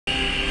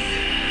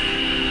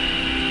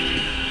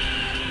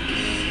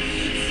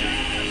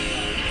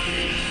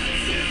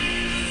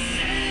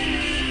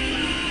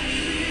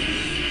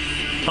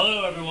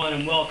everyone,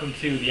 and welcome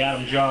to the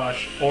Adam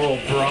Josh Oral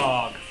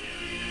Brog,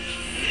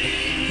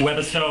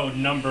 webisode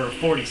number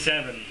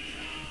 47.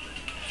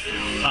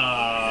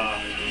 I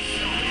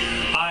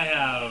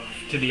have,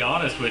 to be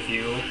honest with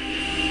you,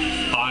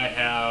 I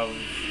have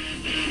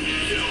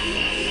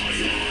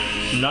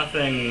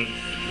nothing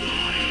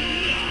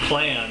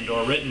planned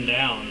or written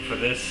down for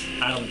this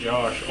Adam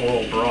Josh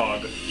Oral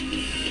Brog,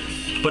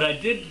 but I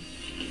did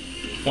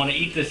want to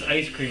eat this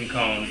ice cream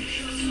cone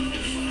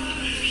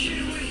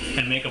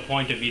and make a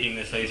point of eating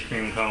this ice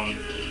cream cone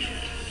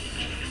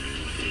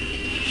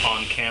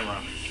on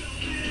camera.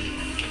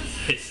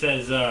 It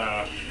says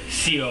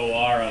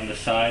COR on the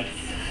side.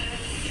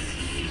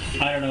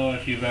 I don't know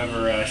if you've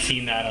ever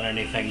seen that on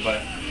anything,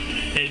 but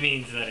it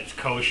means that it's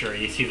kosher.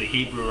 You see the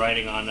Hebrew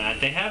writing on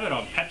that. They have it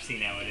on Pepsi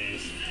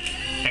nowadays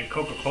and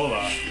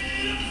Coca-Cola,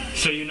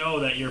 so you know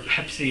that your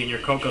Pepsi and your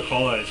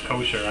Coca-Cola is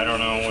kosher. I don't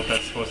know what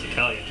that's supposed to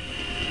tell you.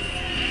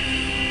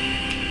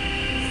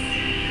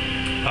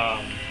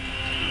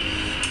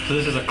 So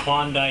this is a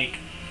Klondike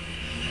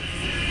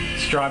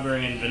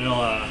strawberry and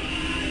vanilla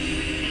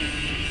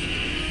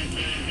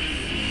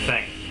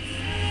thing.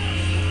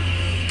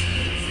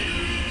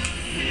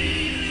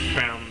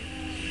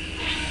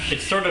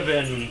 It's sort of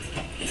been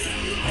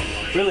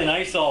really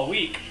nice all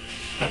week.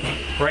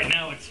 Right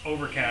now it's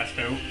overcast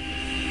out,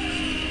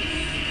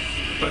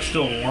 but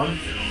still warm.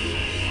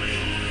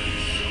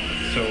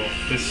 So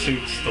this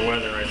suits the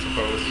weather, I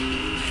suppose.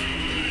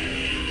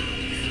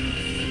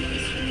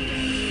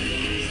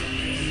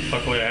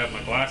 Luckily I have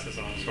my glasses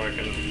on so I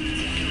can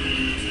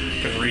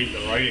read the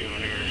writing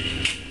on here.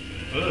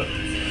 Ugh.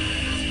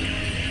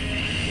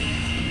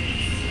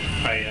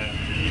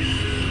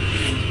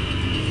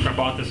 I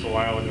bought this a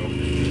while ago.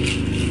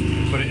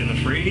 Put it in the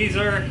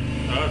freezer.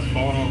 Oh, it's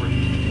falling over.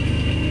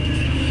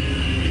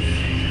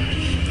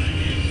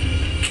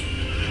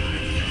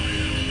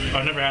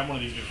 I've never had one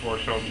of these before,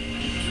 so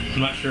I'm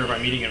not sure if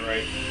I'm eating it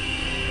right.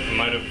 I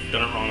might have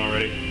done it wrong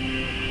already.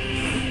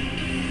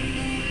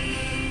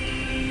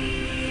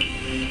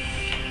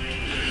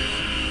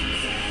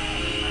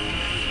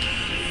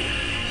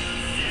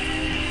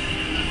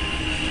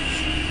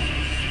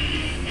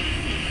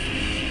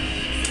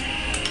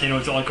 You know,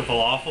 it's like a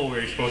falafel where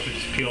you're supposed to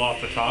just peel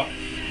off the top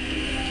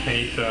and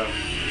eat the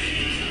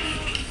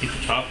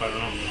top. I don't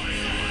know.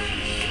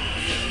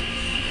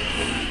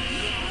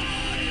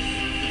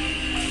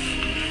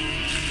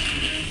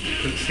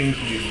 It seems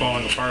to be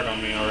falling apart on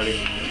me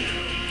already.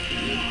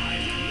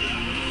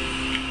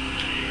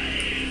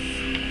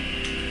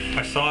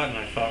 I saw it and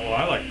I thought, well,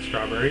 I like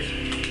strawberries.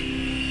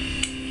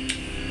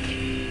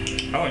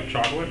 I like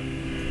chocolate.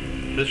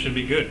 This should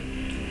be good.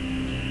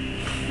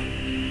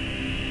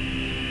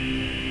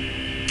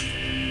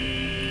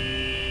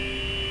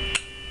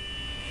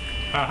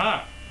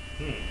 Aha!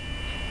 It's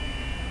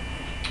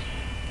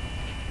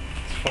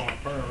falling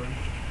apart already.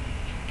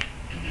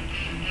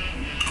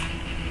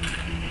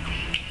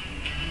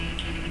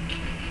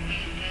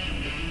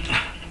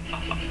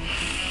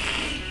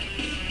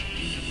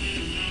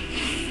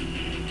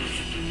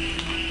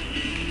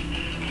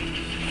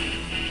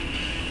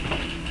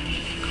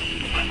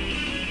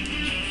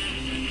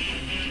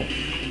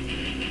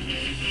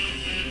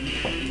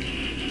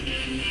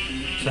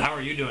 So how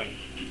are you doing?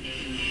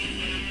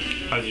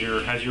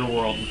 How's your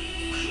world?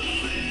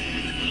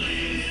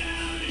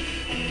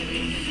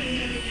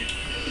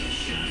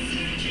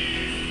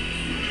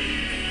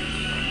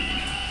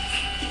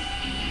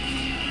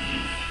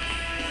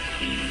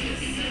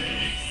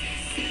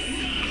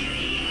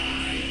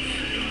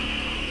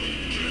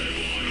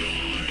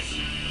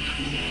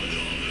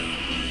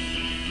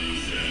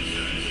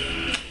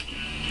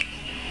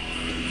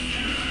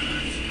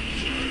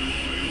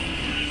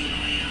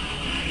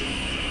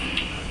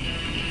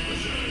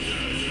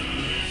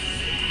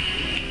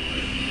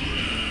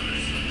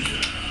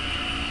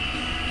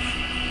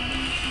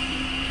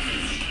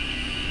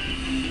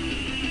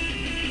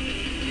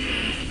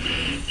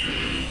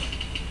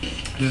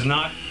 This is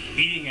not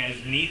eating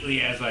as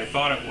neatly as I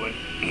thought it would.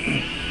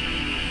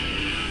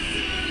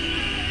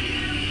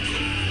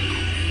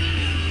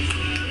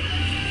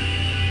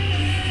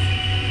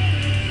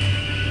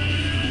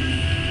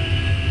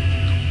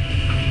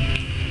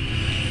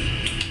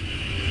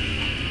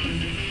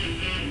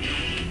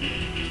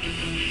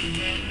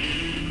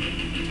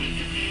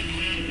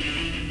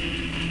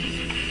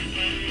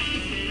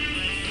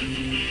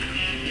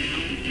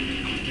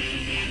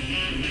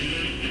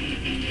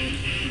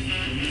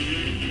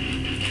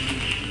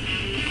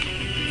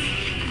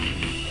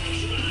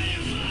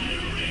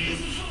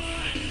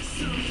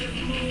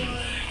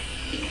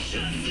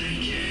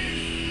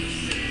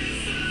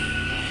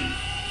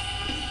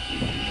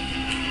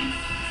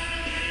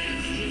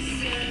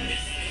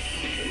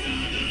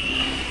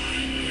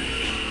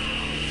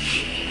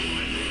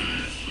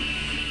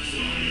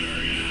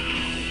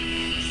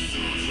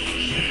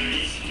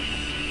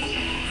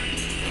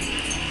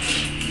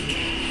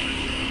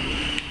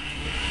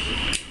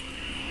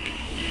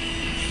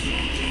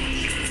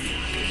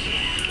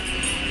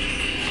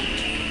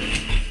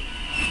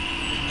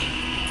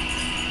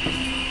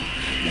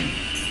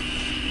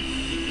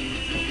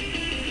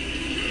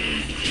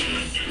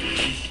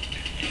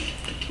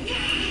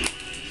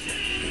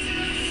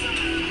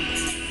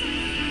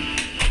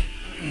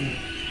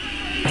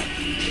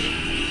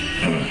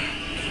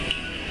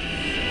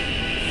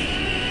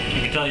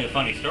 tell you a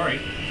funny story.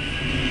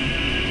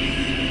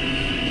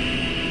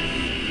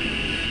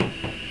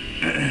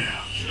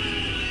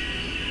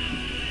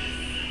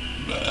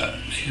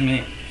 Excuse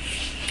me.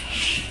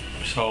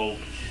 So,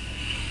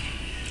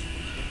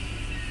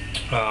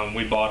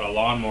 we bought a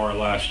lawnmower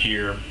last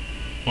year,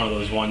 one of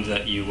those ones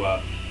that you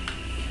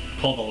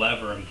pull the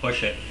lever and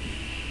push it,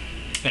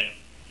 and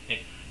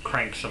it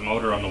cranks a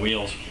motor on the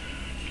wheels.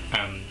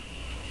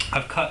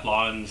 I've cut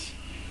lawns,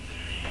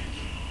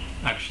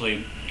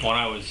 actually, when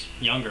I was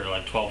younger,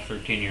 like 12,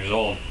 13 years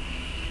old.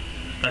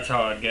 That's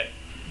how I'd get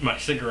my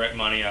cigarette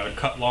money. I would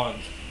cut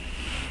lawns.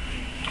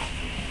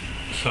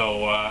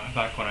 So,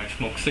 back when I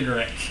smoked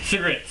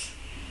cigarettes.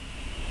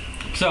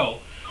 So,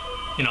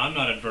 you know, I'm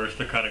not adverse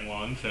to cutting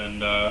lawns,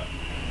 and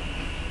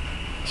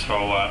so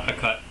I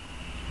cut,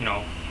 you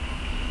know,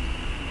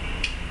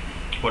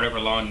 whatever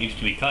lawn needs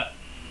to be cut.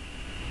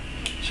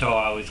 So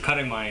I was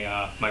cutting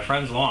my my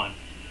friend's lawn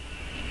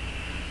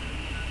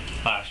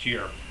last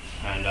year,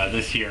 and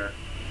this year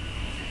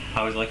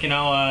I was like, you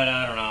know what,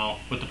 I don't know,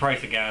 with the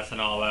price of gas and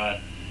all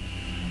that,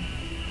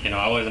 you know,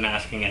 I wasn't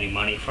asking any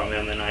money from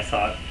him, and I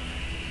thought,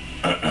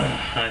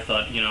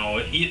 you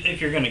know,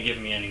 if you're gonna give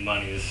me any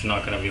money, it's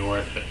not gonna be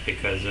worth it,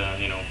 because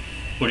you know,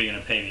 what are you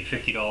gonna pay me,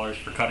 $50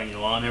 for cutting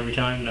your lawn every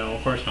time? No,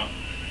 of course not.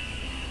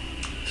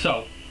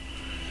 So,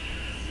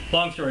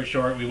 long story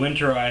short, we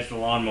winterized the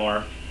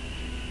lawnmower,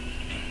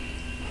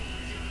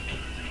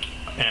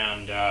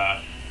 and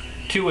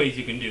two ways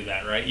you can do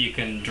that, right? You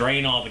can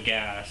drain all the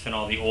gas and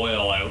all the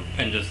oil out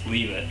and just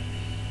leave it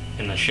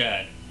in the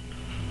shed,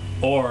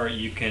 or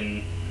you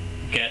can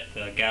get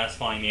the gas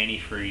line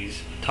antifreeze,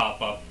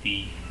 top up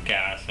the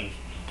gas and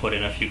put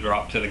in a few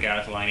drops of the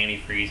gas line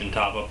antifreeze and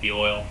top up the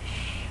oil,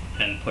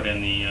 and put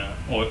in the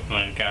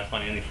gas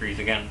line antifreeze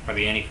again, or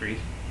the antifreeze.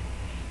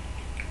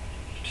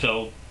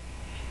 So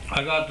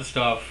I got the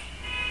stuff,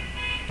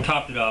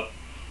 topped it up,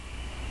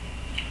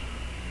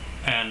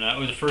 and it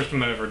was the first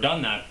time I've ever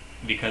done that,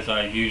 because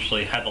I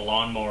usually had the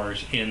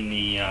lawnmowers in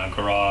the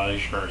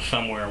garage or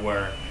somewhere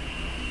where,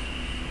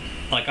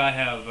 like, I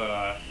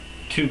have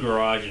 2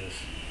 garages,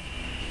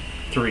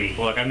 3.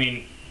 Well, like, I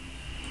mean,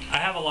 I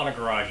have a lot of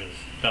garages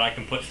that I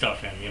can put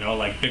stuff in, you know,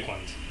 like big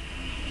ones.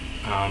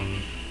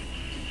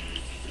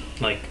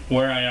 Like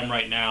where I am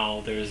right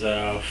now, there's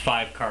a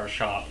 5-car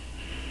shop,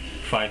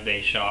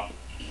 5-bay shop,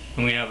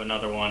 and we have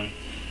another one,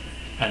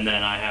 and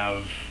then I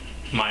have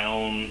my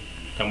own,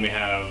 then we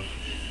have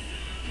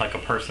like a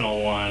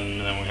personal one,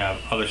 and then we have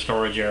other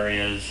storage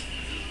areas.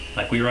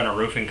 Like, we run a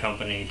roofing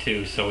company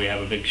too, so we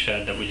have a big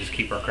shed that we just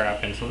keep our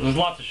crap in. So there's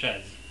lots of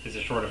sheds, is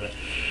the short of it.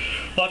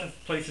 Lots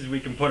of places we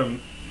can put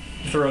them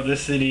throughout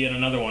this city and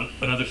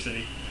another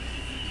city.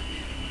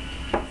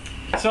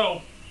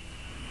 So,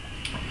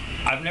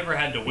 I've never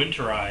had to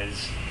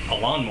winterize a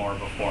lawnmower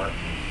before,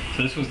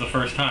 so this was the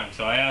first time.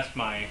 So I asked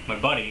my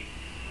buddy,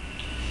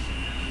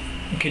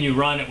 can you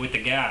run it with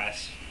the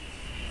gas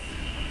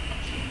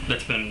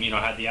that's been, you know,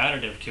 had the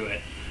additive to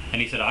it?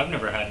 And he said, I've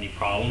never had any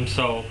problems.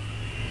 So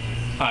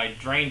I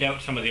drained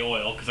out some of the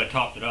oil, because I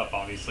topped it up,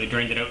 obviously,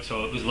 drained it out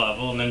so it was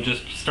level, and then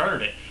just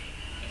started it.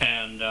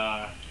 And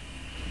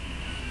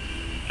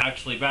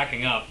actually,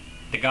 backing up,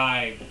 the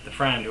guy, the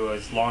friend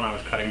whose lawn I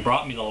was cutting,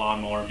 brought me the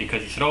lawnmower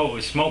because he said, oh, it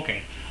was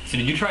smoking. I said,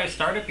 did you try to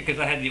start it? Because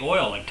I had the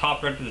oil, like,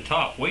 topped right to the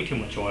top, way too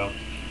much oil.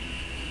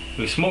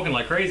 It was smoking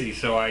like crazy,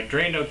 so I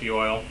drained out the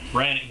oil,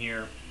 ran it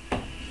here.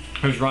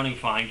 It was running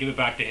fine, give it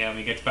back to him,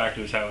 he gets back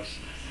to his house.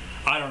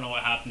 I don't know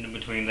what happened in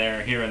between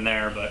here and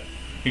there, but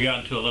we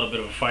got into a little bit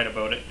of a fight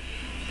about it.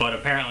 But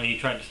apparently he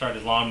tried to start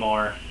his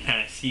lawnmower,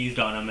 and it seized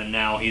on him, and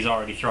now he's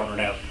already thrown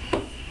it out.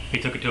 He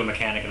took it to a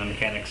mechanic, and the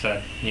mechanic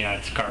said, yeah,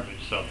 it's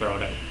garbage, so throw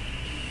it out.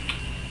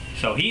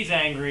 So he's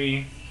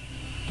angry.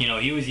 You know,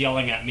 he was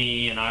yelling at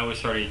me, and I was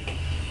sort of,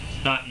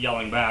 not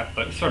yelling back,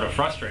 but sort of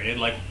frustrated.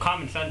 Like,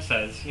 common sense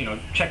says, you know,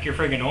 check your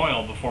friggin'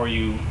 oil before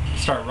you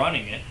start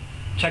running it.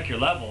 Check your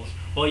levels.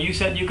 Well, you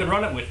said you could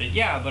run it with it.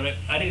 Yeah, but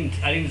I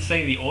didn't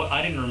say the oil.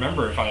 I didn't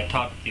remember if I had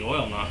topped up the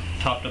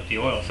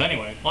oil. So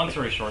anyway, long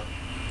story short,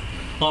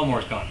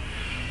 lawnmower's gone.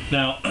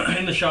 Now,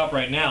 in the shop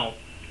right now,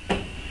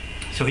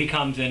 so he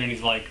comes in and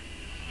he's like,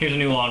 here's a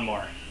new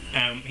lawnmower.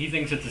 And he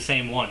thinks it's the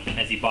same one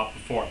as he bought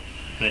before.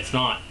 And it's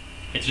not.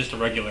 It's just a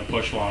regular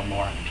push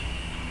lawnmower.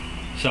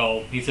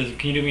 So he says,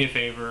 can you do me a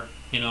favor?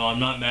 You know, I'm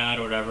not mad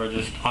or whatever.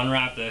 Just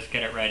unwrap this,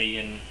 get it ready,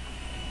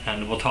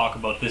 and we'll talk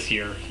about this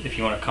year if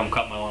you want to come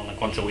cut my lawn like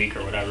once a week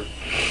or whatever.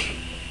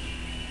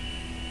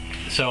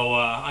 So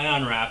I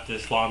unwrapped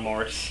this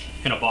lawnmower. It's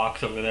in a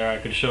box over there. I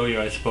could show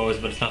you, I suppose,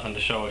 but it's nothing to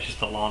show. It's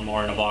just a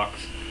lawnmower in a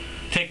box.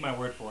 Take my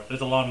word for it.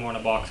 There's a lawnmower in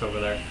a box over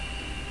there.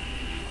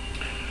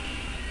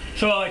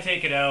 So I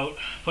take it out,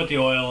 put the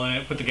oil in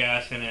it, put the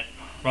gas in it,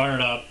 run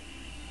it up,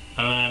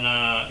 and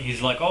then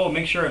he's like, oh,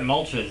 make sure it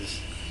mulches.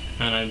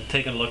 And I'm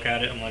taking a look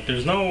at it. I'm like,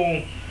 there's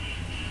no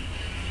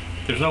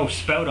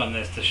spout on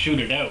this to shoot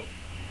it out,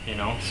 you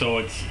know, so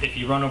it's, if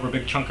you run over a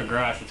big chunk of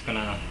grass, it's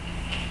gonna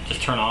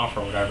just turn off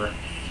or whatever.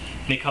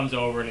 And he comes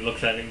over and he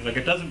looks at it, he's like,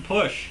 it doesn't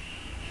push.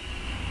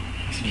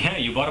 I said, yeah,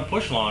 you bought a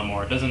push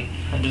lawnmower. It doesn't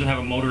have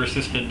a motor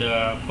assisted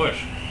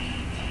push.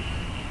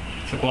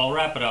 It's like, well, I'll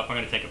wrap it up. I'm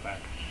gonna take it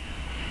back.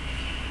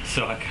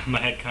 So my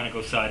head kind of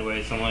goes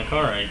sideways. I'm like,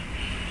 all right,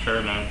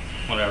 sure, man,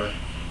 whatever.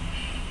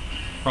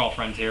 We're all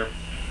friends here.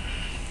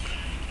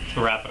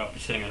 So wrap it up.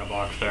 It's sitting in a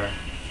box there,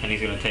 and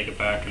he's gonna take it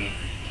back. And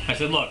I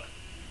said, look,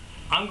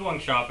 I'm going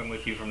shopping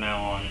with you from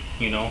now on.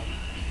 You know,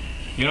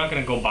 you're not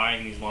gonna go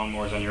buying these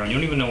lawnmowers on your own. You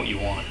don't even know what you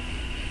want.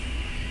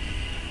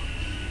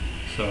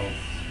 So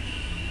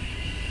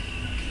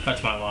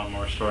that's my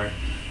lawnmower story.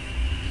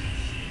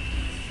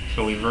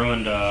 So we've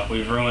ruined a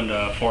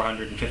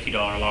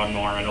 $450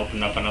 lawnmower and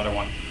opened up another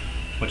one,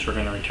 which we're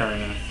gonna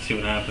return and see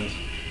what happens.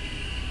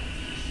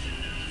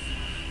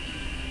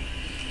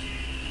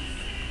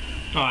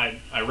 Oh,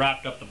 I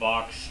wrapped up the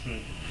box,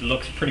 and it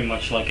looks pretty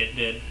much like it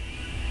did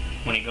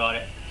when he got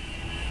it.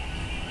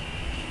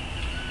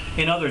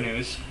 In other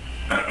news,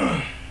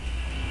 it's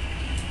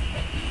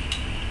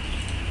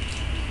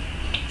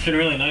been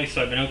really nice.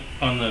 So I've been out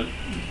on the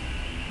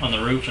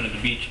roof and at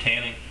the beach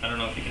tanning. I don't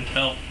know if you can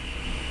tell.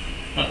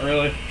 Not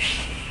really.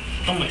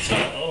 On my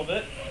stomach a little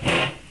bit.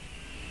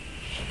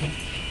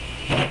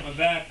 My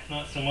back,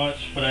 not so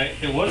much, but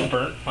it was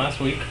burnt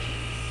last week.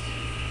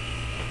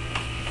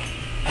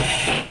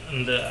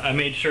 And I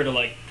made sure to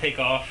like take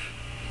off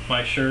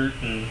my shirt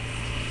and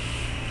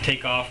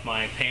take off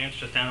my pants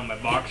just down on my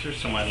boxers,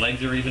 so my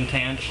legs are even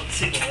tanned. Let's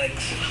see the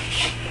legs.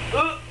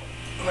 Oh,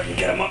 if I can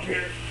get them up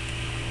here.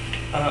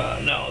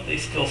 No, they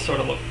still sort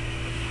of look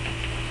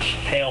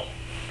pale,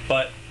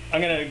 but I'm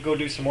gonna go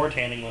do some more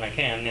tanning when I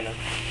can, you know,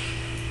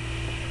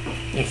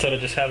 instead of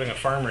just having a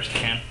farmer's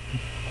tan.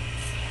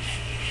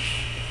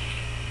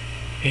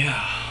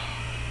 Yeah,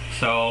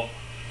 so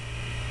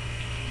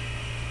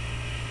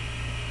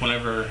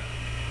whenever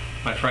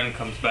my friend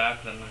comes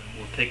back, then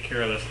we'll take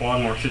care of this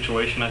lawnmower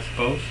situation, I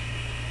suppose.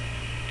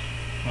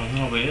 Well,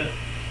 that'll be it.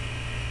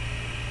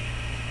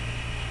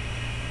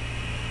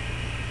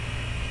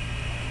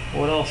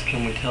 What else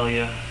can we tell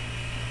you?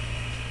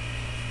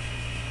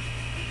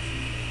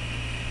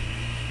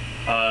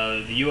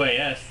 The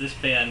UAS, this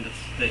band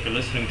that you're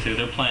listening to,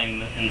 they're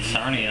playing in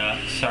Sarnia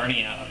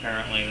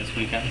apparently this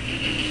weekend.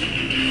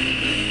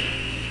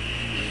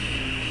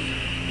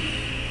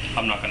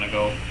 I'm not gonna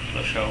go to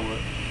the show, but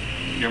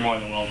you're more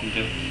than welcome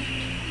to.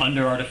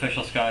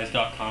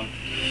 Underartificialskies.com.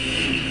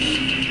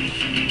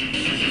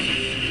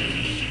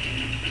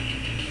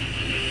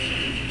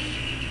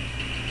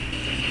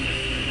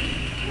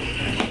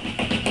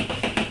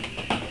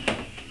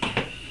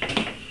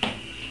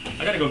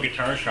 I gotta go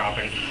guitar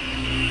shopping.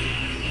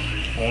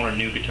 I want a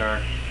new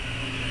guitar.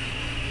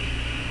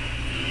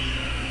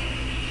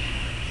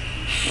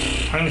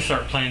 I'm gonna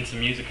start playing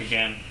some music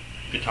again,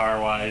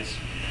 guitar-wise.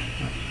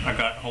 I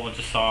got a whole bunch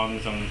of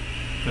songs I'm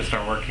gonna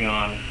start working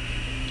on.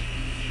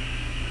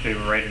 Maybe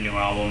write a new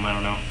album, I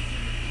don't know.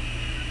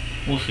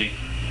 We'll see.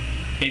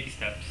 Baby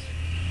steps.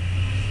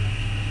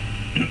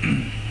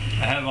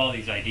 I have all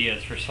these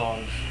ideas for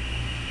songs.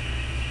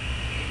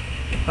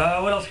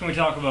 What else can we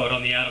talk about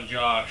on the Adam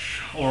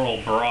Josh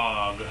Oral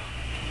Brog?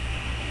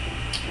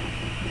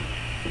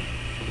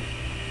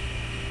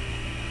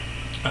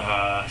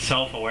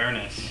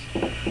 Self-awareness.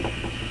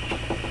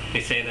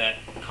 They say that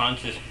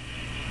consciousness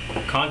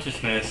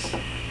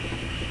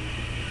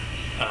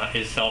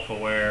is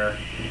self-aware.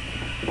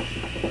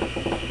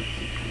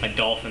 Like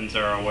dolphins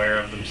are aware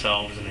of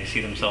themselves and they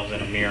see themselves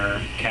in a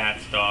mirror.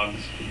 Cats,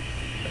 dogs.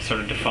 That sort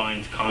of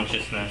defines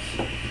consciousness,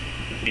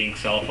 being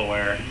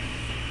self-aware.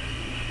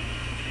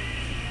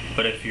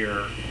 But if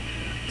you're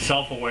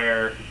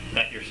self-aware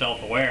that you're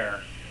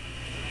self-aware,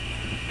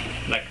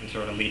 that can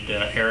sort of lead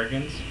to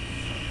arrogance.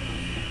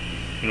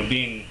 You know,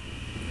 being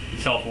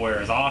self-aware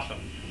is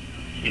awesome.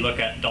 You look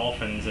at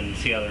dolphins and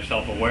see how they're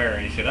self-aware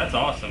and you say, that's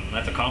awesome,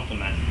 that's a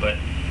compliment. But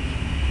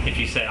if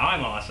you say,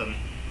 I'm awesome,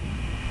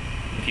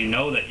 if you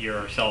know that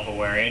you're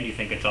self-aware and you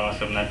think it's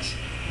awesome, that's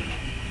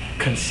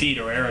conceit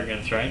or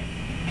arrogance, right?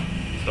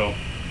 So,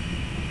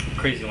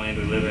 crazy land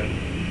we live in.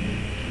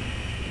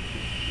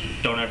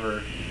 Don't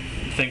ever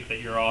think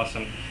that you're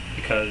awesome,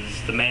 because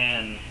the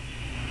man,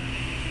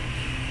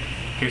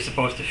 you're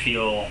supposed to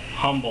feel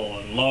humble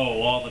and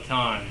low all the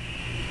time.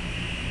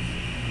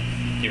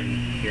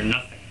 You're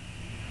nothing.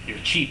 You're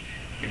cheap.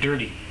 You're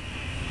dirty.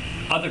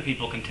 Other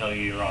people can tell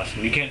you you're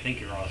awesome. You can't think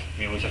you're awesome.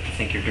 You always have to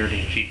think you're dirty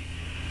and cheap.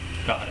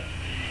 Got it.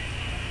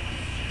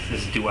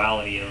 It's this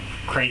duality of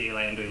crazy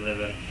land we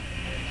live in.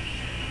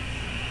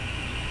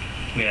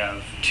 We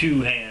have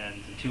 2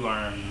 hands and 2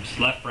 arms,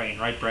 left brain,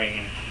 right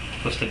brain,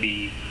 supposed to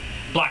be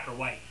black or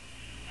white.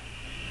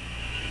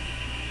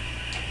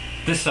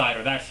 This side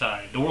or that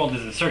side. The world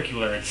isn't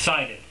circular, it's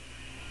sided.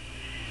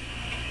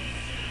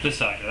 This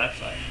side or that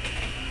side.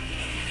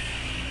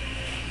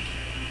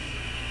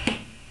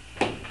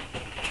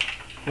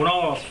 When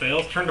all else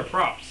fails, turn to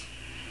props.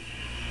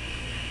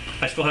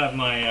 I still have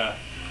my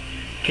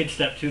Kid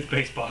Step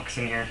toothpaste box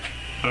in here.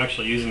 I'm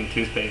actually using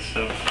toothpaste,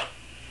 so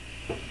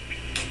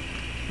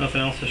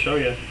nothing else to show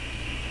you.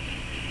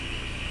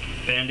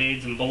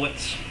 Band-aids and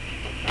bullets.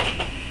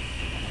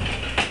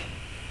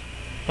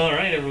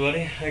 Alright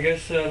everybody, I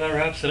guess that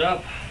wraps it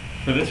up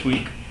for this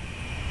week.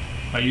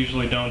 I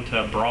usually don't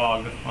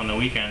brog on the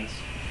weekends.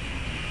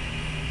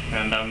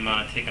 And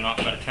I'm taking off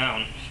out of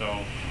town,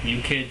 so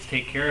you kids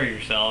take care of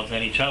yourselves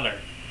and each other.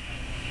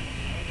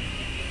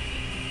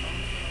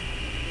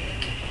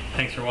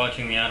 Thanks for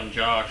watching the Adam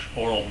Josh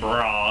Oral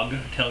Brog.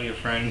 Tell your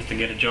friends to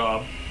get a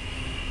job.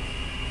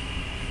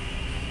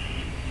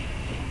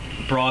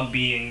 Brog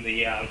being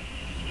the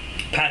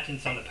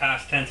patents on the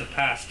past tense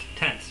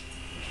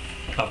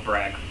of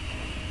brag.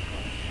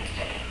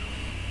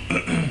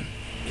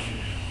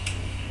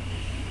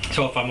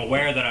 So if I'm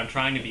aware that I'm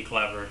trying to be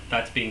clever,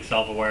 that's being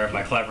self-aware of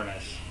my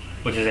cleverness,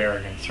 which is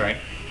arrogance, right?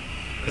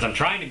 Because I'm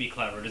trying to be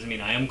clever doesn't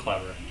mean I am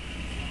clever.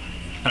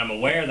 And I'm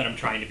aware that I'm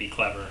trying to be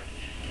clever.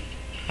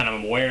 And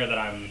I'm aware that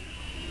I'm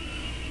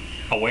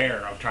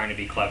aware of trying to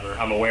be clever.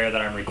 I'm aware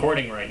that I'm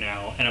recording right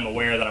now, and I'm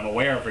aware that I'm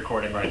aware of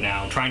recording right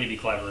now, trying to be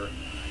clever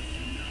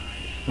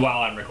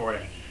while I'm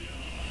recording.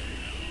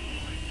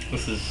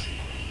 This is...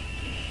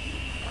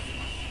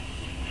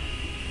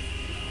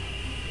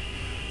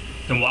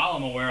 And while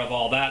I'm aware of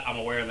all that, I'm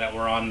aware that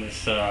we're on this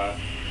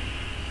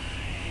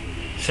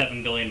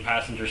 7 billion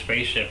passenger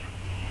spaceship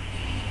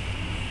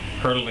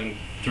hurtling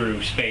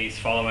through space,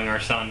 following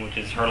our sun, which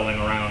is hurtling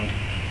around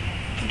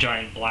the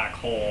giant black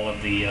hole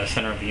of the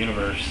center of the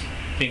universe.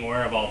 Being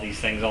aware of all these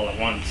things all at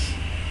once.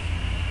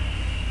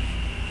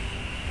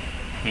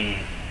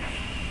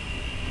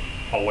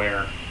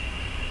 Aware.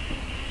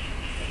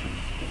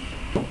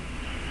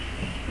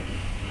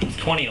 It's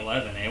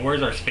 2011, eh?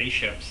 Where's our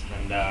spaceships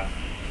and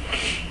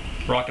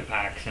rocket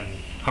packs and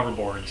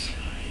hoverboards?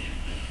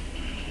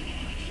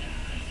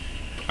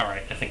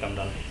 Alright, I think I'm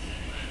done.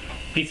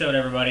 Peace out,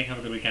 everybody. Have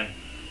a good weekend.